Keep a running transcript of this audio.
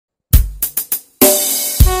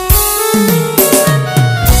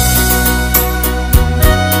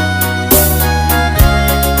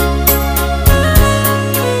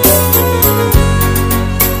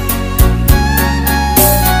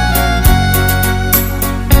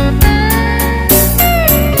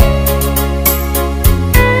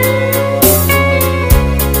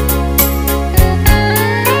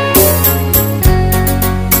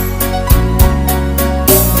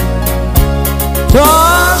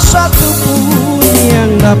satupun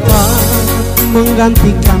yang dapat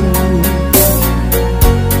menggantikanmu.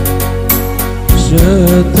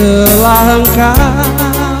 Setelah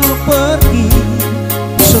engkau pergi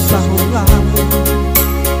setahun lalu,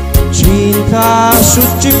 cinta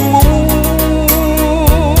sucimu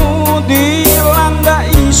dilanda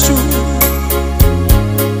isu.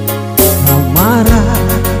 Kau marah,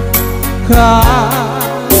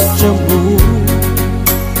 kau cemburu,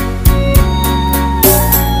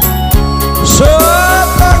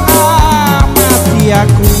 setengah mati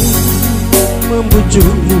aku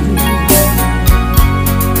membujukmu.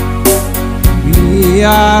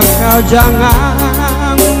 Biar kau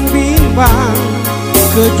jangan bimbang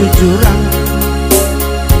kejujuran,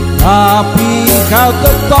 tapi kau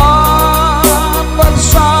tetap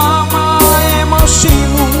bersama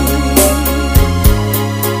emosimu.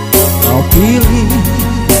 Kau pilih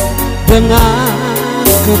dengan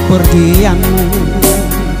kepergianmu.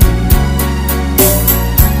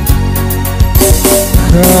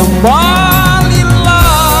 Kembalilah,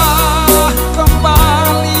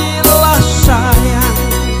 kembalilah sayang.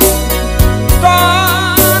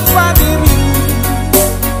 Tanpa dirimu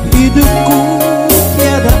hidupku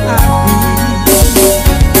tiada arti.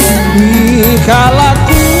 Dikala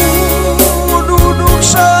ku duduk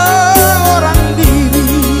seorang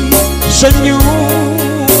diri,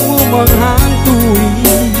 senyummu menghantui.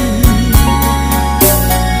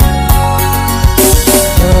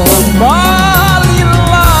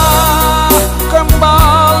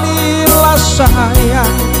 Kembalilah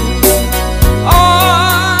sayang,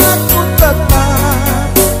 aku tetap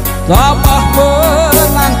tabah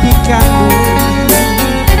menantikanmu.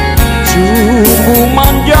 Sungguh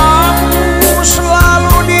manjamu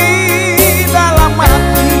selalu di dalam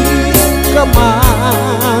hati,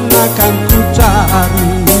 kemana kan ku cari?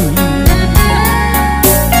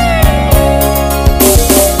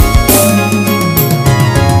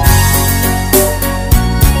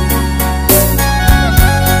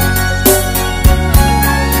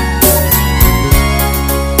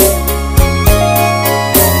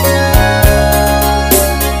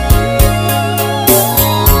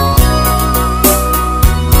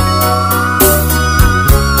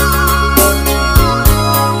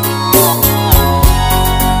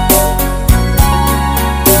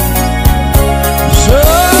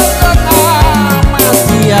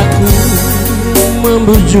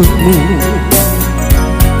 Membujukmu,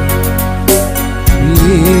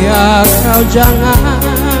 biar kau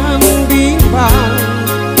jangan bimbang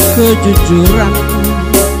kejujuran,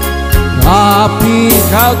 tapi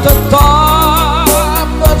kau tetap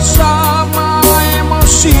bersama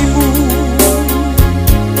emosimu.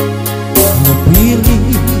 Kau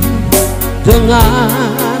pilih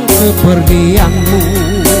dengan kepergianmu.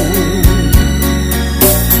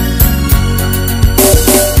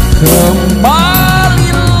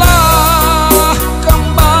 Kembalilah,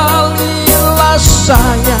 kembalilah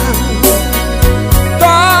sayang.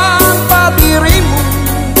 Tanpa dirimu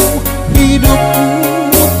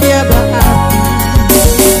hidupku tiada arti.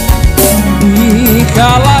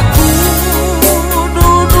 Dikala ku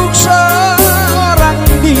duduk seorang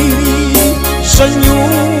diri,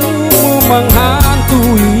 senyummu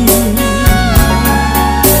menghantui.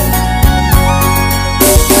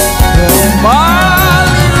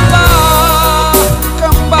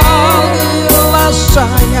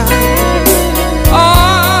 Sayang,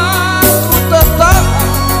 aku tetap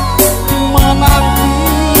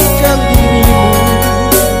menantikan dirimu.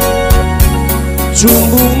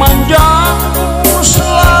 Sungguh manjamu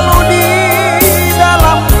selalu di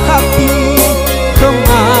dalam hati,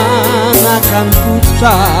 kemana kan ku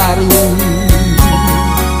cari?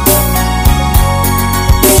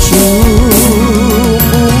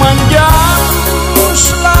 Sungguh manjamu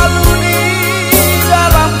selalu di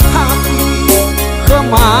dalam hati,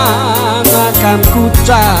 kemana kan ku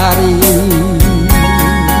cari?